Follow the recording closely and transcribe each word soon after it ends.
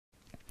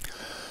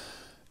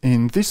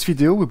In this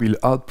video, we will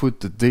output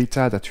the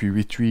data that we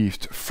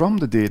retrieved from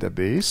the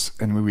database,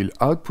 and we will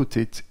output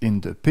it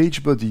in the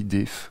page body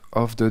diff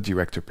of the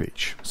director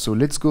page. So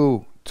let's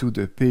go to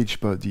the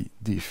page body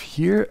diff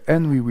here,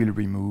 and we will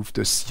remove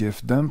the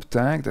cfdump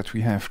tag that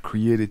we have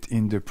created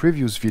in the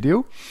previous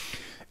video,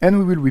 and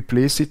we will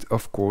replace it,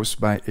 of course,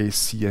 by a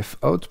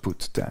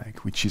cfoutput tag,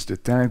 which is the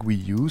tag we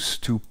use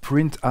to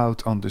print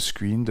out on the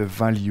screen the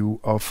value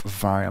of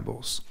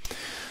variables.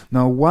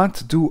 Now,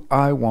 what do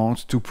I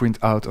want to print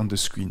out on the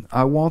screen?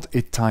 I want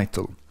a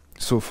title.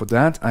 So for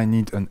that, I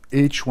need an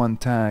h1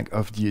 tag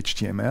of the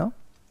HTML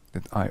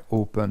that I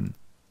open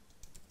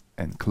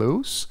and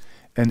close.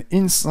 And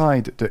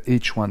inside the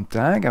h1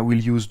 tag, I will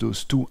use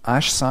those two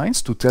hash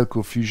signs to tell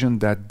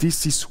CoFusion that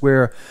this is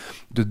where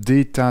the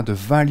data, the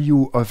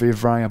value of a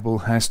variable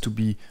has to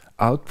be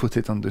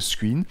outputted on the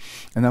screen.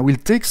 And I will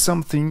take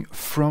something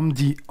from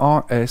the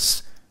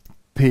RS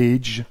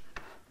page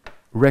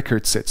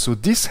record set. So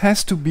this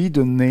has to be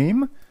the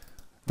name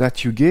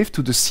that you gave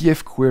to the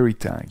CF query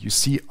tag. You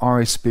see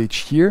RS page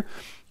here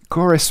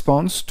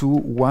corresponds to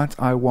what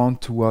I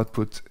want to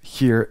output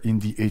here in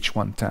the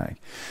h1 tag.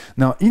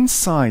 Now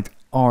inside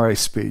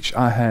RS page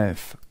I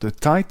have the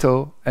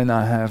title and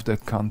I have the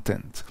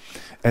content.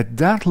 At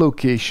that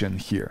location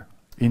here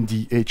in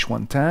the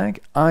h1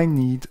 tag I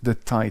need the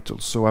title.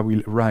 So I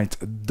will write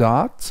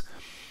dot,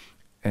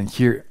 and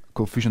here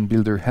CoFusion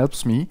Builder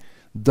helps me,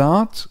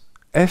 dot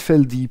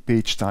FLD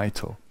page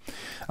title.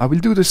 I will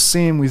do the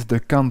same with the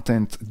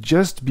content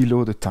just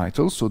below the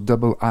title, so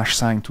double hash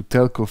sign to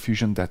tell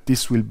CoFusion that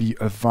this will be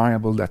a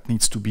variable that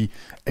needs to be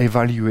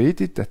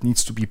evaluated, that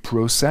needs to be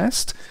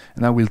processed,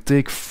 and I will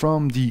take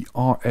from the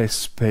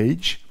RS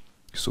page,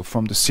 so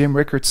from the same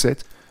record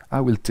set,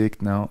 I will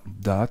take now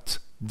dot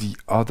the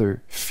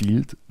other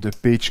field, the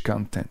page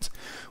content.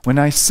 When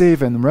I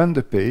save and run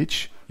the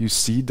page, you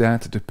see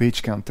that the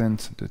page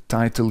content, the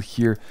title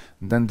here,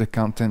 then the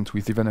content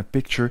with even a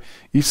picture,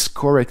 is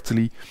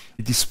correctly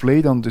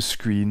displayed on the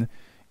screen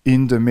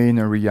in the main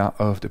area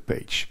of the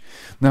page.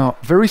 Now,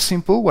 very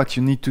simple, what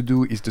you need to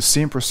do is the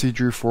same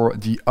procedure for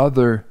the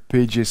other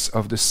pages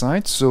of the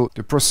site. So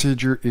the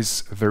procedure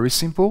is very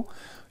simple.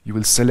 You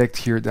will select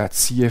here that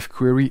CF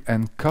query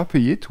and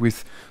copy it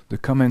with the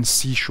Command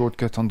C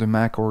shortcut on the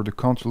Mac or the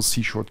Ctrl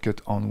C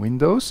shortcut on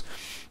Windows.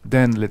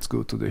 Then let's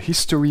go to the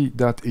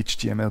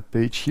history.html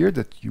page here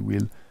that you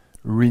will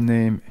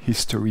rename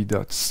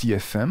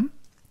history.cfm.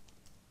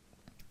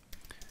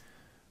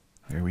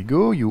 There we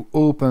go. You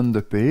open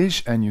the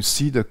page and you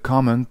see the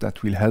comment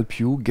that will help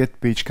you get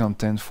page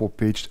content for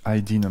page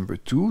ID number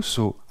 2.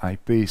 So I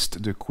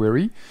paste the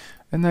query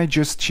and I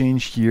just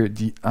change here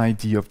the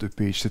ID of the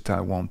page that I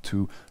want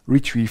to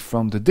retrieve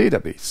from the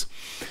database.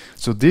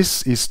 So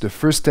this is the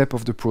first step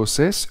of the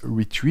process,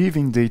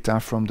 retrieving data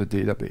from the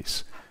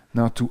database.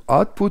 Now to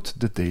output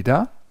the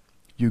data,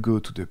 you go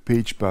to the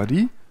page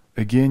body.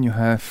 Again, you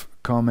have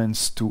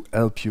comments to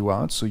help you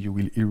out, so you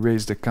will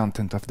erase the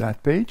content of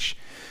that page,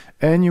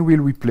 and you will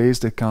replace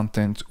the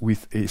content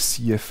with a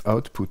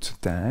cfoutput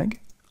tag,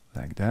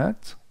 like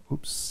that.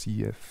 Oops,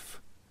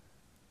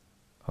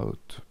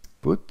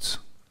 cfoutput.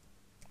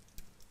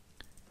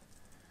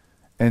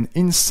 And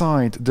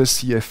inside the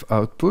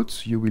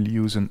cfoutput, you will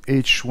use an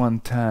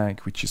h1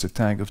 tag, which is a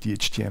tag of the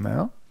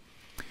HTML,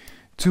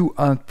 to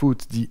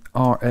output the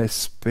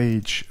RS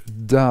page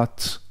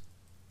dot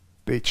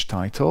page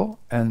title,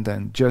 and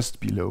then just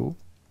below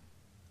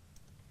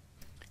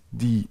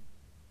the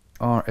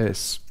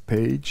RS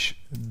page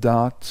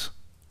dot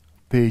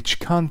page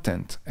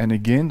content. And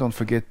again, don't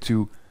forget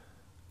to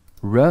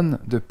run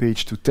the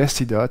page to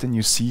test it out, and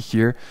you see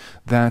here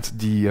that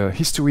the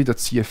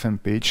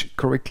history.cfm page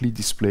correctly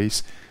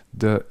displays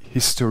the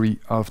history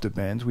of the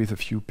band with a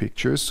few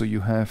pictures. So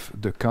you have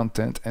the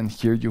content, and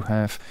here you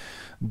have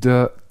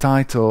the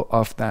title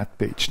of that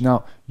page.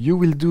 Now you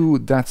will do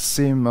that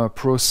same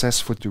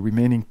process for the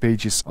remaining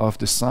pages of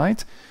the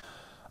site.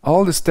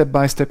 All the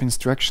step-by-step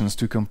instructions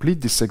to complete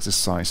this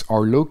exercise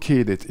are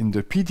located in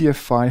the PDF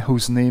file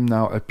whose name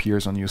now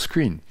appears on your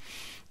screen.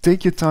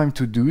 Take your time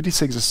to do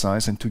this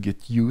exercise and to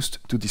get used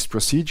to this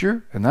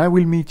procedure, and I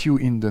will meet you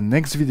in the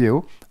next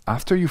video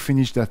after you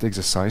finish that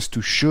exercise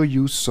to show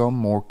you some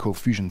more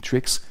CoFusion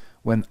tricks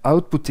when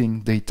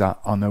outputting data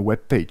on a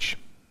web page.